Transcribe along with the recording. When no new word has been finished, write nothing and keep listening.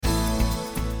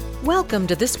Welcome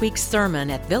to this week's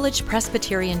sermon at Village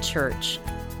Presbyterian Church.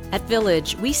 At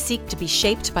Village, we seek to be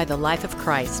shaped by the life of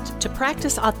Christ, to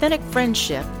practice authentic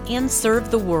friendship, and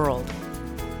serve the world.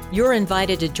 You're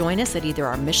invited to join us at either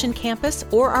our Mission Campus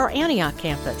or our Antioch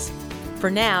campus.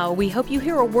 For now, we hope you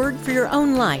hear a word for your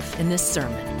own life in this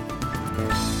sermon.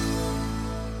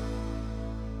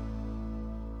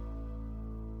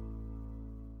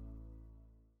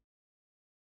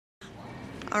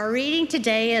 Our reading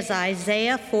today is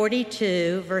Isaiah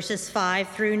 42, verses 5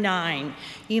 through 9.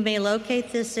 You may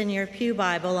locate this in your Pew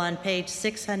Bible on page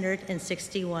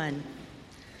 661.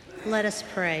 Let us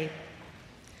pray.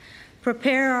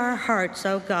 Prepare our hearts,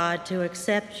 O God, to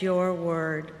accept your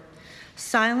word.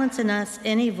 Silence in us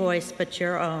any voice but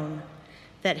your own,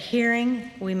 that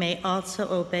hearing we may also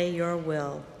obey your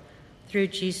will. Through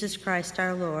Jesus Christ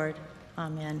our Lord.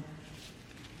 Amen.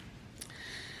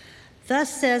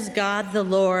 Thus says God the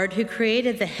Lord, who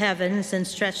created the heavens and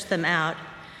stretched them out,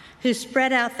 who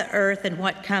spread out the earth and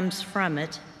what comes from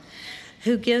it,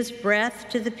 who gives breath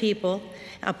to the people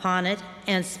upon it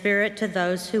and spirit to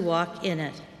those who walk in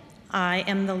it. I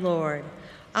am the Lord.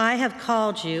 I have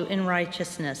called you in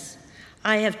righteousness.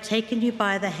 I have taken you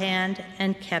by the hand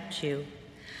and kept you.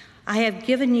 I have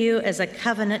given you as a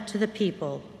covenant to the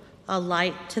people, a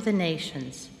light to the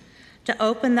nations, to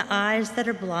open the eyes that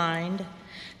are blind,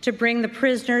 to bring the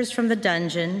prisoners from the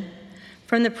dungeon,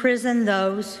 from the prison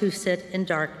those who sit in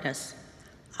darkness.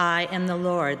 I am the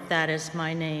Lord, that is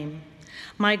my name.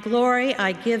 My glory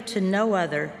I give to no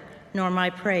other, nor my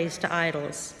praise to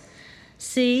idols.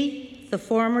 See, the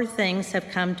former things have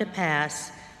come to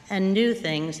pass, and new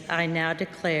things I now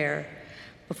declare.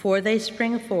 Before they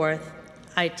spring forth,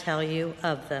 I tell you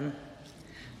of them.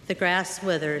 The grass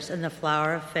withers and the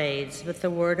flower fades, but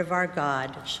the word of our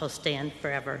God shall stand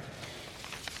forever.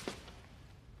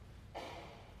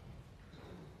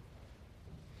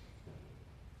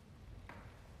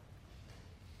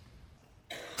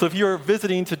 So if you're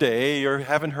visiting today or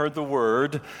haven't heard the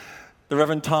word, the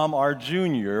Reverend Tom R.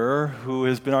 Jr., who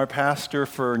has been our pastor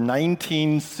for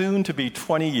 19, soon to be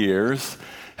 20 years,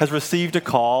 has received a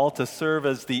call to serve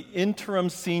as the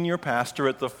interim senior pastor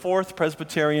at the 4th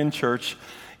Presbyterian Church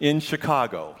in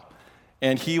Chicago.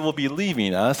 And he will be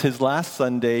leaving us. His last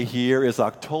Sunday here is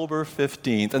October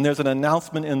 15th. And there's an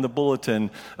announcement in the bulletin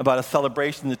about a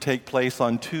celebration to take place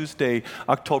on Tuesday,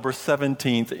 October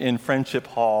 17th in Friendship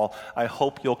Hall. I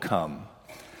hope you'll come.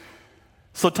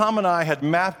 So Tom and I had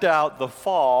mapped out the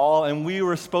fall, and we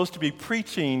were supposed to be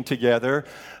preaching together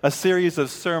a series of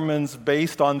sermons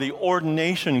based on the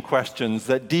ordination questions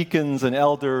that deacons and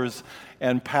elders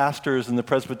and pastors in the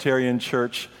Presbyterian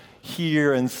Church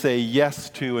hear and say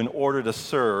yes to in order to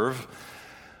serve.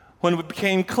 When it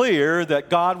became clear that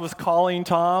God was calling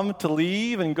Tom to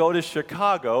leave and go to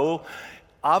Chicago,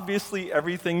 obviously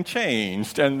everything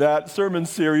changed, and that sermon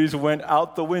series went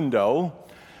out the window.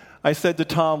 I said to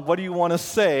Tom, what do you want to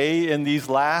say in these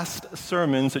last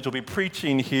sermons that you'll be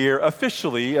preaching here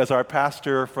officially as our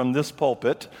pastor from this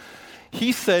pulpit?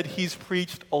 He said he's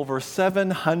preached over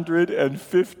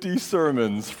 750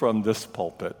 sermons from this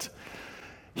pulpit.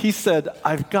 He said,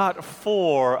 I've got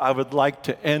 4 I would like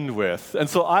to end with. And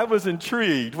so I was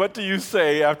intrigued. What do you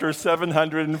say after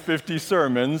 750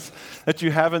 sermons that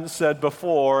you haven't said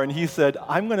before? And he said,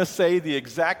 I'm going to say the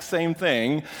exact same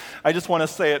thing. I just want to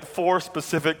say it 4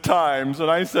 specific times. And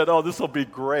I said, oh, this will be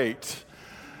great.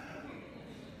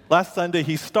 Last Sunday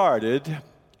he started.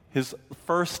 His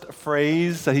first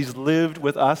phrase that he's lived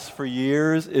with us for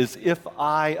years is, if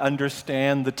I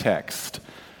understand the text.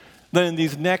 Then in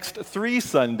these next 3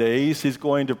 Sundays, he's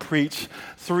going to preach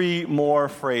 3 more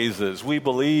phrases. We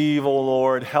believe, O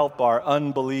Lord, help our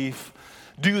unbelief.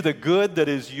 Do the good that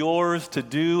is yours to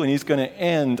do. And he's going to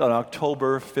end on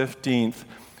October 15th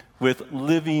with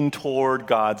living toward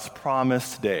God's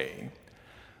promised day.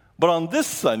 But on this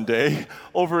Sunday,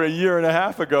 over a year and a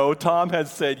half ago, Tom had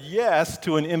said yes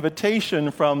to an invitation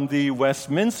from the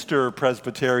Westminster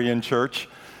Presbyterian Church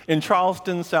in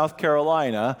Charleston, South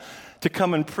Carolina, to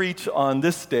come and preach on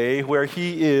this day where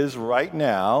he is right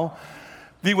now.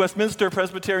 The Westminster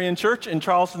Presbyterian Church in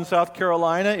Charleston, South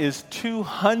Carolina is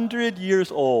 200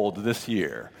 years old this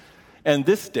year. And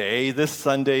this day, this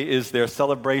Sunday, is their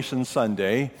celebration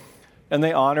Sunday. And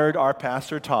they honored our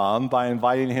pastor Tom by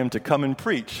inviting him to come and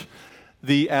preach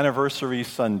the anniversary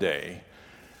Sunday.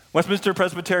 Westminster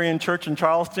Presbyterian Church in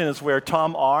Charleston is where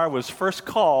Tom R. was first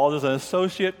called as an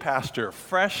associate pastor,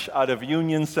 fresh out of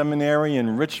Union Seminary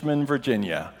in Richmond,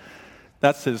 Virginia.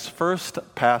 That's his first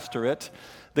pastorate.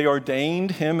 They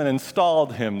ordained him and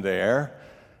installed him there,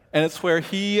 and it's where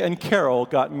he and Carol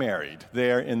got married,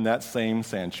 there in that same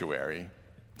sanctuary.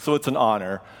 So it's an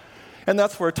honor. And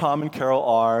that's where Tom and Carol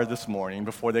are this morning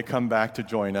before they come back to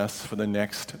join us for the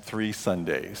next 3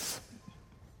 Sundays.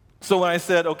 So when I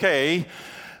said, okay,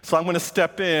 so I'm going to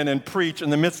step in and preach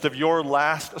in the midst of your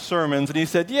last sermons, and he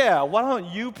said, yeah, why don't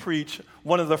you preach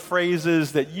one of the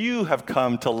phrases that you have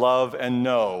come to love and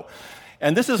know?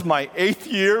 And this is my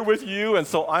 8th year with you, and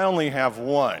so I only have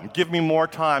one. Give me more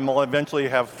time, I'll eventually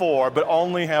have 4, but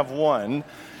only have one.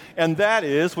 And that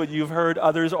is what you've heard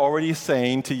others already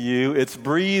saying to you. It's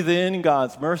breathe in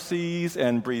God's mercies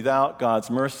and breathe out God's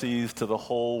mercies to the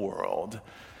whole world.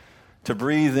 To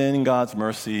breathe in God's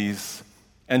mercies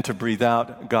and to breathe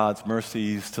out God's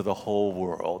mercies to the whole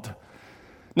world.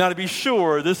 Now, to be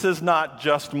sure, this is not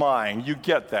just mine. You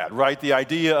get that, right? The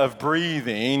idea of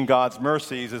breathing God's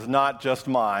mercies is not just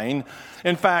mine.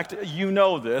 In fact, you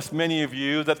know this, many of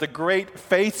you, that the great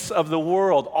faiths of the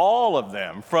world, all of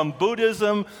them, from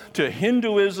Buddhism to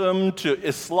Hinduism to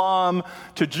Islam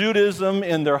to Judaism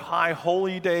in their high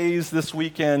holy days this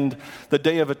weekend, the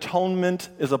Day of Atonement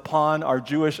is upon our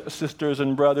Jewish sisters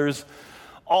and brothers.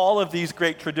 All of these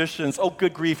great traditions, oh,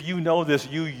 good grief, you know this,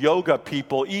 you yoga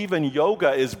people. Even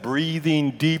yoga is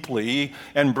breathing deeply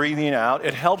and breathing out.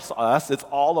 It helps us. It's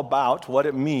all about what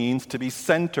it means to be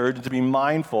centered, to be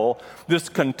mindful, this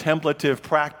contemplative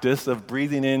practice of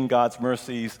breathing in God's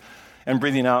mercies and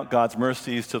breathing out God's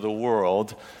mercies to the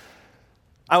world.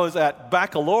 I was at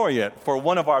baccalaureate for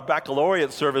one of our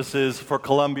baccalaureate services for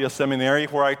Columbia Seminary,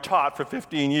 where I taught for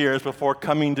 15 years before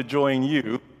coming to join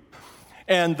you.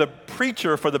 And the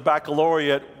preacher for the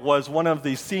baccalaureate was one of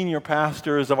the senior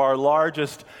pastors of our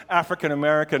largest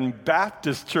African-American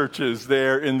Baptist churches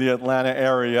there in the Atlanta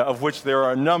area, of which there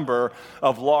are a number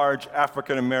of large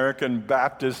African-American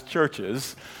Baptist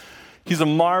churches. He's a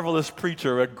marvelous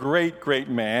preacher, a great, great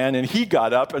man, and he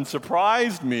got up and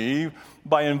surprised me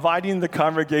by inviting the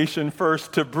congregation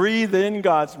first to breathe in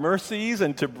God's mercies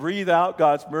and to breathe out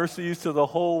God's mercies to the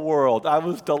whole world. I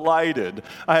was delighted.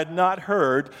 I had not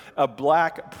heard a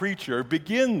black preacher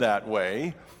begin that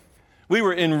way. We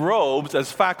were in robes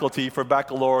as faculty for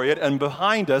baccalaureate, and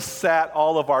behind us sat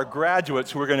all of our graduates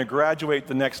who were going to graduate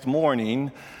the next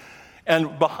morning.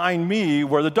 And behind me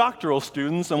were the doctoral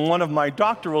students, and one of my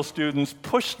doctoral students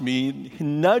pushed me,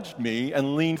 nudged me,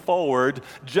 and leaned forward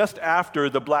just after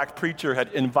the black preacher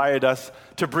had invited us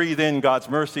to breathe in God's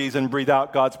mercies and breathe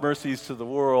out God's mercies to the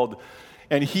world.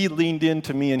 And he leaned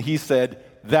into me and he said,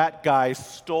 "That guy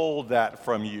stole that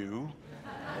from you."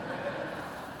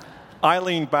 I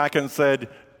leaned back and said,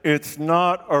 "It's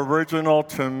not original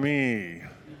to me."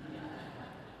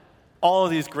 All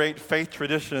of these great faith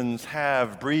traditions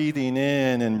have breathing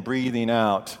in and breathing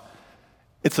out.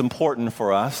 It's important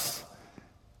for us.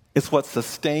 It's what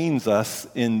sustains us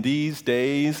in these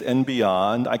days and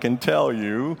beyond. I can tell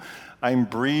you, I'm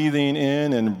breathing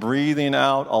in and breathing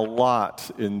out a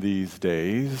lot in these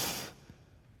days.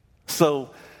 So,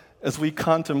 as we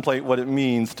contemplate what it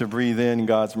means to breathe in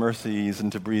God's mercies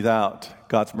and to breathe out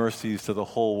God's mercies to the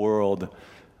whole world,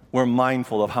 we're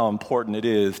mindful of how important it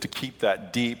is to keep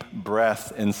that deep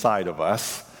breath inside of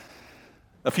us.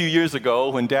 A few years ago,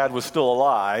 when Dad was still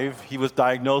alive, he was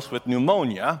diagnosed with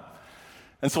pneumonia.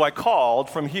 And so I called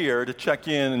from here to check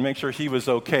in and make sure he was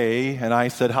okay. And I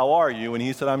said, "How are you?" And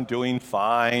he said, "I'm doing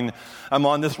fine. I'm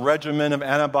on this regimen of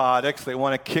antibiotics. They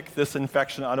want to kick this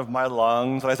infection out of my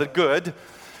lungs." And I said, "Good."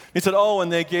 He said, "Oh,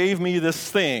 and they gave me this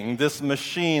thing, this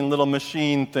little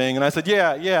machine thing." And I said,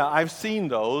 yeah, I've seen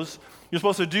those. You're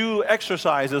supposed to do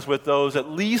exercises with those at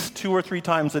least 2 or 3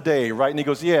 times a day, right? And he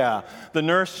goes, "Yeah, the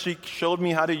nurse, she showed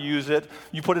me how to use it.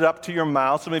 You put it up to your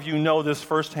mouth. Some of you know this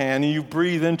firsthand. And you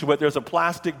breathe into it. There's a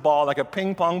plastic ball, like a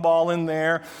ping pong ball in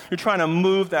there. You're trying to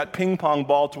move that ping pong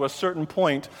ball to a certain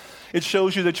point. It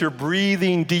shows you that you're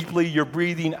breathing deeply, you're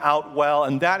breathing out well,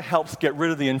 and that helps get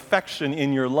rid of the infection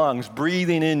in your lungs.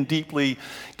 Breathing in deeply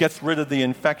gets rid of the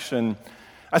infection."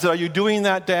 I said, "Are you doing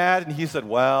that, Dad?" And he said,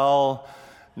 "Well,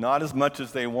 not as much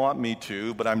as they want me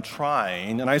to, but I'm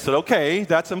trying." And I said, "Okay,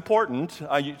 that's important.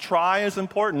 Try is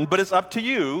important, but it's up to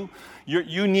you.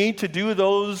 You need to do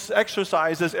those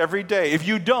exercises every day. If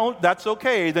you don't, that's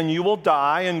okay. Then you will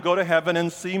die and go to heaven and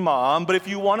see Mom. But if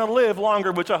you want to live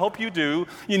longer, which I hope you do,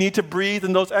 you need to breathe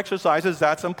in those exercises.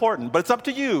 That's important. But it's up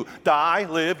to you. Die,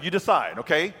 live, you decide,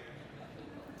 okay?"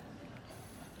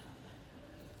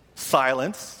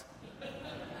 Silence.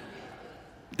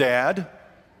 Dad.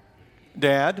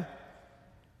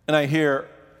 And I hear,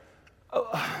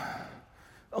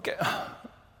 okay,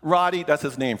 Roddy, that's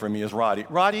his name for me, is Roddy.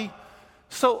 "Roddy,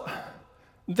 so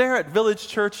there at Village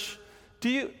Church,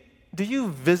 do you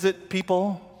visit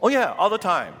people?" "Oh yeah, all the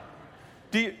time."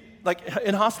 "Do you, like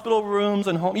in hospital rooms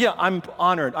and home?" "Yeah, I'm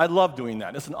honored. I love doing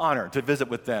that. It's an honor to visit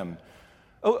with them."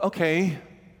 Oh, okay.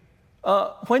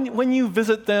 When you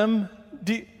visit them,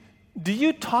 do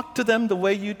you talk to them the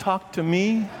way you talk to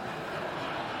me?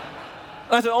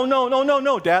 I said, oh,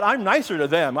 no, Dad, I'm nicer to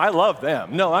them. I love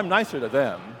them. No, I'm nicer to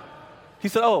them. He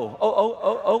said,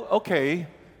 okay.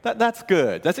 That's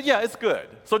good. I said, yeah, it's good.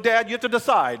 So, Dad, you have to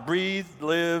decide. Breathe,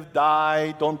 live,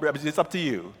 die, don't breathe. It's up to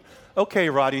you. Okay,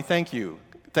 Roddy, thank you.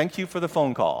 Thank you for the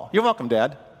phone call. You're welcome,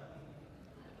 Dad.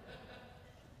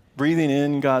 Breathing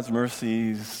in God's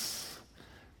mercies,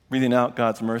 breathing out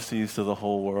God's mercies to the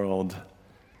whole world.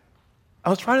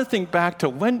 I was trying to think back to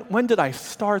when did I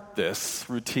start this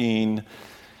routine?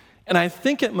 And I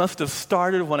think it must have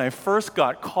started when I first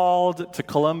got called to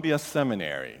Columbia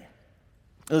Seminary.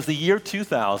 It was the year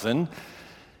 2000,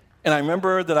 and I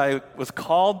remember that I was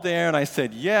called there, and I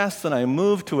said yes, and I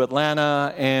moved to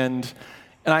Atlanta, and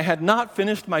I had not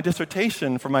finished my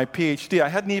dissertation for my PhD. I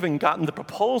hadn't even gotten the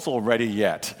proposal ready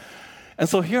yet. And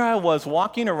so here I was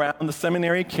walking around the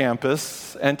seminary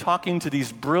campus and talking to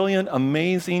these brilliant,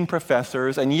 amazing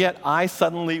professors, and yet I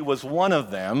suddenly was one of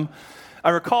them. I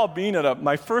recall being at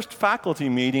my first faculty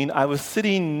meeting. I was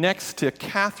sitting next to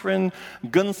Catherine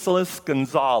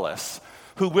Gonzalez,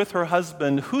 who with her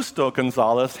husband, Justo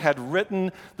Gonzalez, had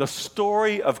written The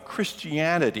Story of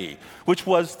Christianity, which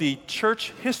was the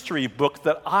church history book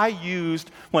that I used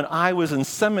when I was in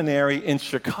seminary in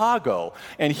Chicago.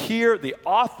 And here the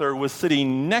author was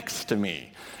sitting next to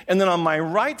me. And then on my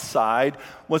right side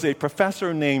was a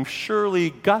professor named Shirley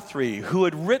Guthrie, who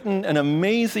had written an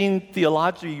amazing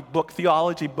theology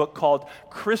book called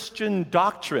Christian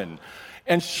Doctrine.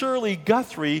 And Shirley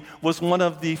Guthrie was one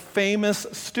of the famous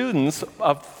students,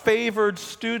 a favored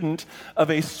student of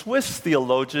a Swiss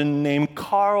theologian named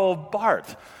Karl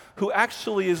Barth, who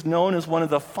actually is known as one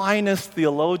of the finest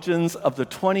theologians of the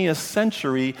 20th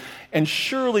century. And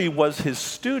Shirley was his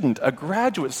student, a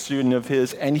graduate student of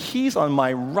his, and he's on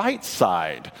my right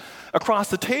side.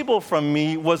 Across the table from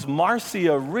me was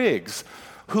Marcia Riggs,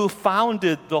 who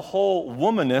founded the whole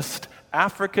womanist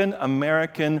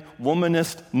African-American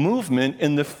womanist movement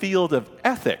in the field of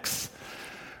ethics.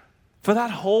 For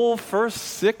that whole first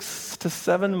 6 to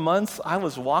 7 months, I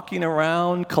was walking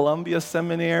around Columbia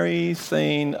Seminary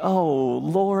saying, oh,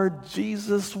 Lord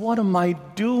Jesus, what am I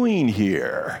doing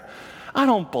here? I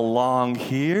don't belong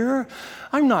here.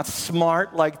 I'm not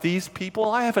smart like these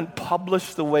people. I haven't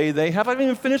published the way they have. I haven't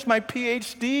even finished my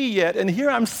PhD yet, and here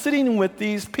I'm sitting with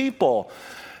these people.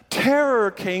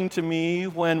 Terror came to me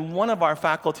when one of our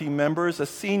faculty members, a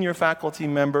senior faculty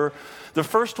member, the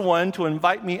first one to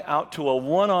invite me out to a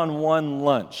one-on-one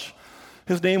lunch.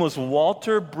 His name was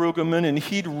Walter Brueggemann, and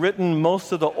he'd written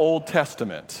most of the Old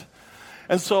Testament.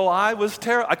 And so I was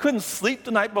I couldn't sleep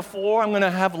the night before. I'm going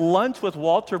to have lunch with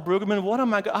Walter Brueggemann. What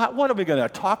are we going to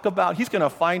talk about? He's going to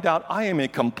find out I am a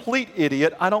complete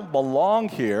idiot. I don't belong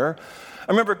here.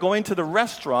 I remember going to the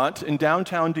restaurant in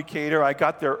downtown Decatur. I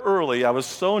got there early. I was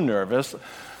so nervous.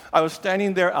 I was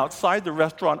standing there outside the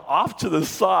restaurant off to the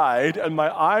side, and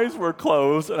my eyes were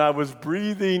closed, and I was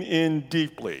breathing in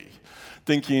deeply,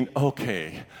 thinking,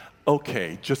 okay,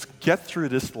 just get through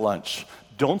this lunch.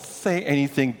 Don't say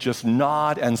anything, just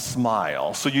nod and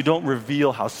smile so you don't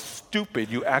reveal how stupid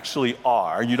you actually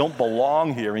are. You don't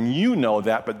belong here, and you know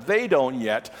that, but they don't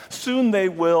yet. Soon they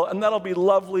will, and that'll be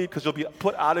lovely because you'll be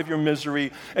put out of your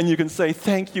misery, and you can say,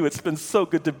 thank you, it's been so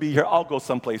good to be here. I'll go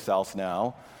someplace else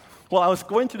now. Well, I was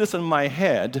going through this in my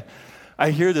head.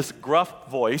 I hear this gruff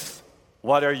voice,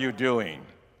 what are you doing?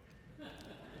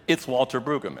 It's Walter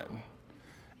Brueggemann.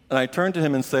 And I turn to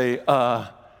him and say,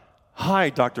 hi,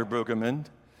 Dr. Brueggemann.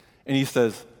 And he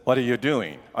says, what are you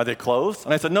doing? Are they closed?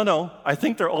 And I said, no, I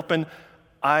think they're open.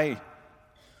 I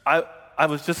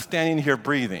was just standing here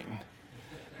breathing.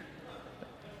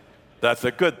 That's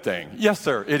a good thing. Yes,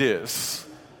 sir, it is.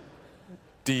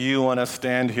 Do you want to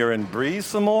stand here and breathe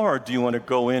some more, or do you want to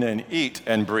go in and eat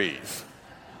and breathe?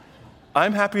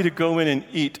 I'm happy to go in and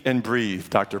eat and breathe,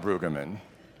 Dr. Brueggemann.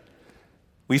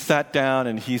 We sat down,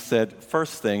 and he said,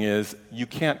 first thing is, you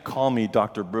can't call me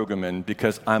Dr. Brueggemann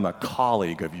because I'm a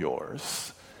colleague of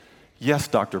yours. Yes,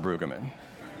 Dr. Brueggemann.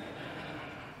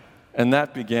 And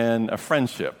that began a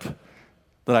friendship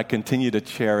that I continue to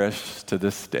cherish to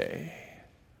this day.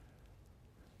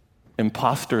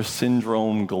 Imposter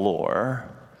syndrome galore,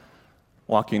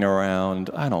 walking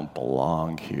around, I don't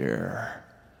belong here.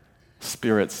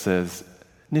 Spirit says,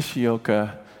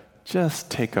 Nishioka,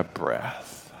 just take a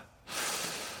breath.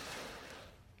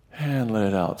 And let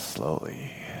it out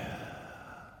slowly.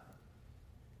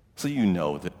 So you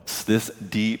know this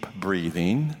deep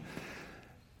breathing,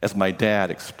 as my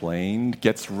dad explained,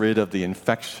 gets rid of the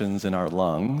infections in our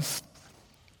lungs.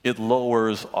 It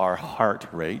lowers our heart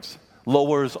rate,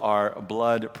 lowers our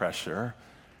blood pressure.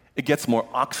 It gets more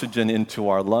oxygen into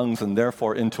our lungs and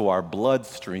therefore into our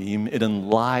bloodstream. It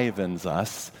enlivens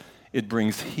us. It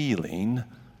brings healing. A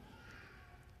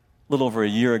little over a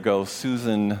year ago,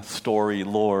 Susan Story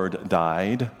Lord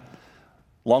died.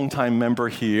 Longtime member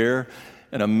here,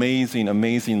 an amazing,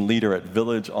 amazing leader at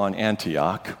Village on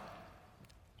Antioch.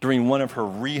 During one of her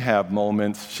rehab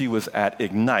moments, she was at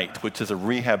Ignite, which is a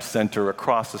rehab center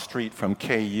across the street from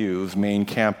KU's main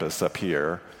campus up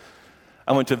here.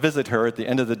 I went to visit her at the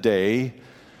end of the day.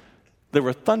 There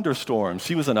were thunderstorms.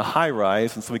 She was in a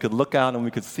high-rise, and so we could look out and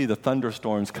we could see the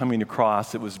thunderstorms coming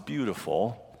across. It was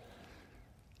beautiful.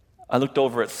 I looked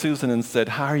over at Susan and said,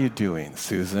 "How are you doing,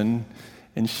 Susan?"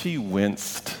 And she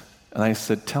winced, and I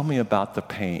said, "Tell me about the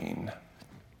pain."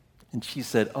 And she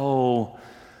said, "Oh,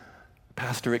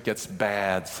 Pastor, it gets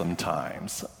bad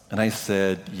sometimes." And I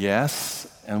said, "Yes,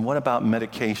 and what about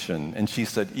medication?" And she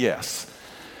said, "Yes,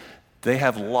 they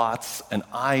have lots, and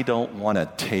I don't want to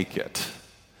take it.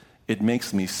 It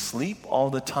makes me sleep all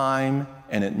the time,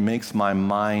 and it makes my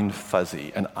mind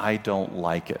fuzzy, and I don't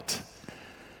like it."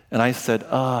 And I said,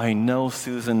 "I know,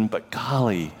 Susan, but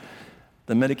golly,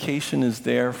 the medication is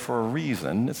there for a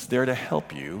reason. It's there to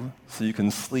help you so you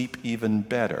can sleep even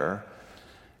better."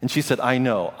 And she said, "I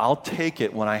know, I'll take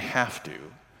it when I have to.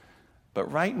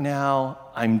 But right now,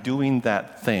 I'm doing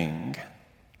that thing."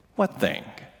 "What thing?"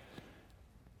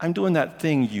 "I'm doing that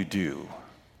thing you do."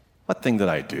 "What thing did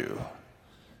I do?"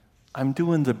 "I'm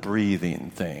doing the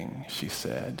breathing thing," she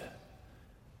said.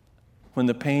 "When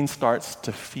the pain starts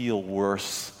to feel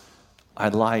worse, I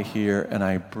lie here and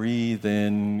I breathe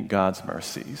in God's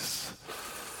mercies.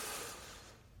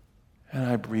 And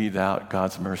I breathe out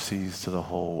God's mercies to the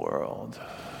whole world."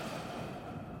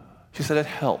 She said, "It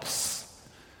helps.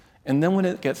 And then when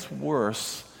it gets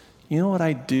worse, you know what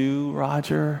I do,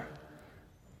 Rodger?"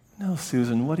 "No,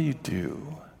 Susan, what do you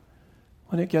do?"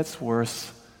 "When it gets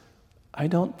worse, I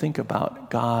don't think about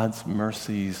God's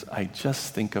mercies. I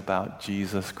just think about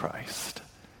Jesus Christ.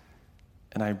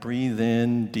 And I breathe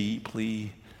in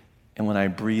deeply, and when I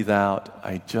breathe out,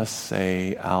 I just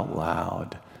say out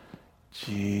loud,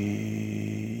 Jesus,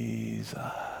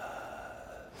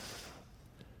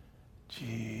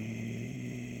 Jesus."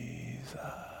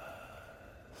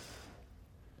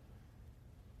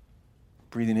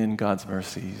 Breathing in God's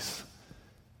mercies,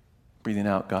 breathing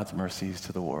out God's mercies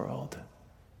to the world.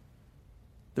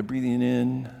 The breathing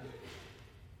in,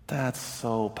 that's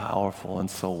so powerful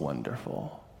and so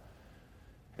wonderful.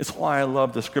 It's why I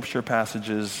love the scripture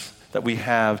passages that we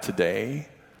have today.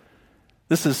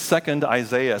 This is 2nd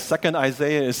Isaiah. 2nd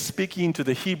Isaiah is speaking to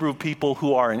the Hebrew people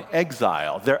who are in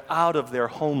exile. They're out of their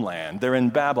homeland. They're in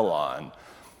Babylon.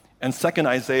 And 2nd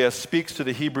Isaiah speaks to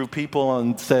the Hebrew people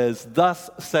and says,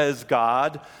 "Thus says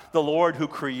God, the Lord who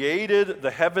created the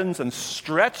heavens and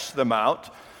stretched them out,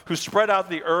 who spread out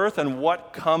the earth and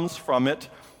what comes from it,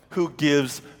 who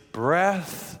gives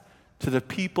breath to the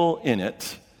people in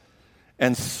it,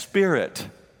 and spirit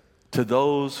to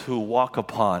those who walk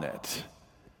upon it."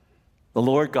 The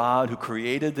Lord God who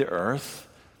created the earth,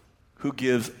 who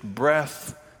gives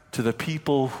breath to the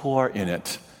people who are in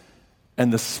it,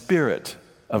 and the Spirit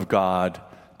of God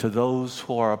to those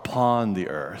who are upon the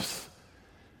earth.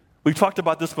 We've talked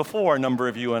about this before, a number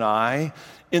of you and I.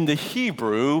 In the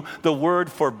Hebrew, the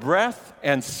word for breath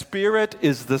and spirit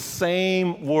is the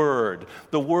same word.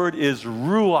 The word is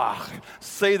ruach.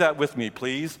 Say that with me,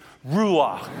 please.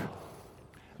 Ruach.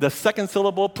 The second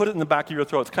syllable, put it in the back of your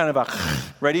throat. It's kind of a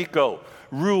ready? Go.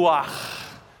 Ruach.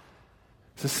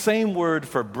 It's the same word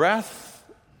for breath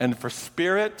and for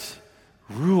spirit.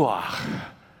 Ruach.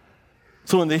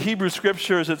 So in the Hebrew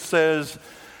scriptures, it says,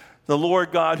 "The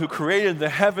Lord God who created the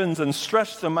heavens and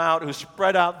stretched them out, who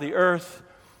spread out the earth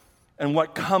and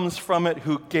what comes from it,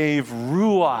 who gave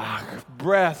ruach,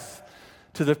 breath,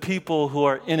 to the people who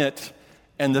are in it,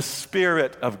 and the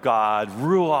Spirit of God,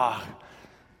 ruach,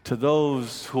 to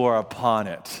those who are upon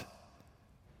it."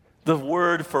 The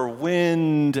word for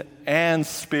wind and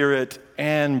spirit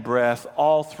and breath,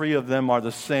 all three of them are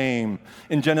the same.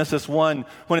 In Genesis 1,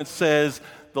 when it says,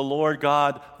 "The Lord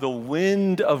God, the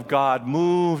wind of God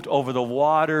moved over the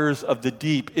waters of the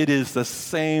deep," it is the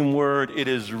same word. It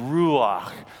is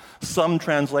ruach. Some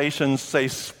translations say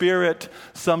spirit.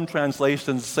 Some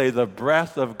translations say the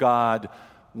breath of God.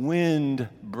 Wind,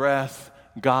 breath,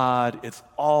 God, it's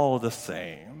all the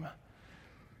same.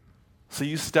 So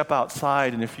you step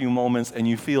outside in a few moments and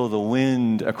you feel the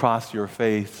wind across your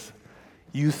face.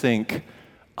 You think,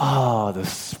 "Oh, the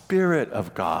Spirit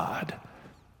of God,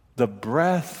 the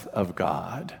breath of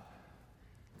God,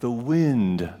 the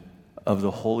wind of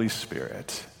the Holy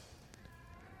Spirit."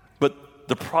 But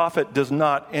the prophet does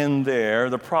not end there.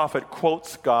 The prophet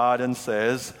quotes God and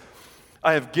says,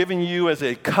 I have given you as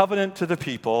a covenant to the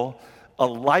people, a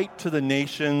light to the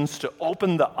nations, to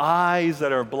open the eyes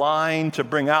that are blind, to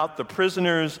bring out the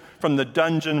prisoners from the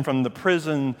dungeon, from the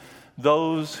prison,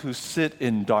 those who sit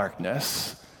in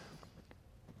darkness.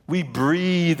 We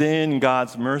breathe in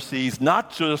God's mercies,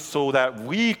 not just so that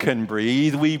we can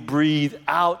breathe. We breathe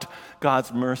out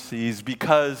God's mercies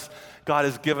because God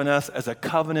has given us as a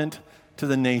covenant to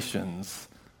the nations,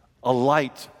 a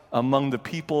light among the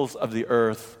peoples of the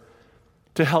earth,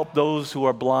 to help those who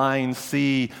are blind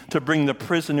see, to bring the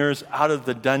prisoners out of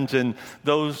the dungeon,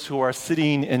 those who are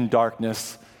sitting in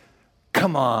darkness.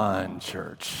 Come on,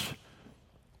 church.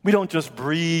 We don't just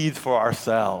breathe for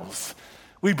ourselves.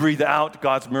 We breathe out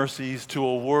God's mercies to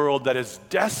a world that is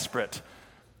desperate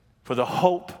for the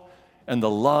hope and the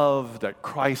love that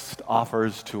Christ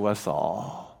offers to us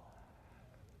all.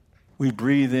 We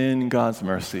breathe in God's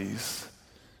mercies.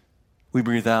 We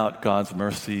breathe out God's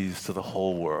mercies to the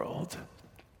whole world.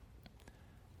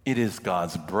 It is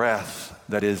God's breath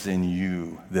that is in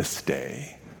you this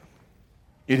day.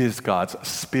 It is God's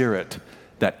Spirit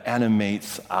that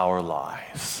animates our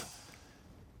lives.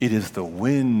 It is the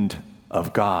wind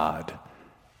of God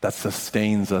that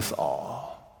sustains us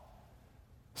all.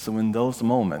 So in those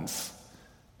moments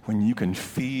when you can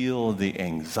feel the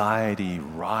anxiety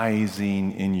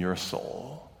rising in your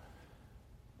soul,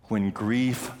 when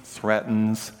grief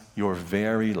threatens your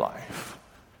very life,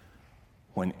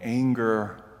 when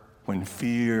anger, when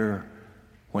fear,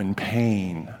 when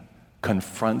pain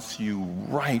confronts you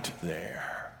right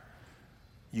there,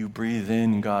 you breathe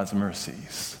in God's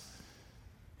mercies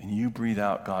and you breathe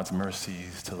out God's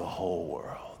mercies to the whole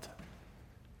world.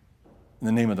 In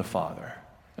the name of the Father,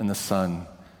 and the Son,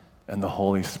 and the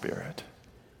Holy Spirit.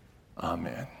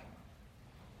 Amen.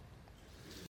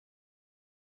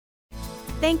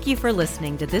 Thank you for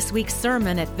listening to this week's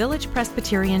sermon at Village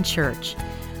Presbyterian Church.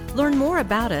 Learn more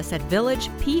about us at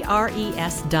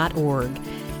villagepres.org,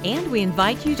 and we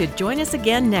invite you to join us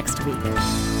again next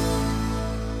week.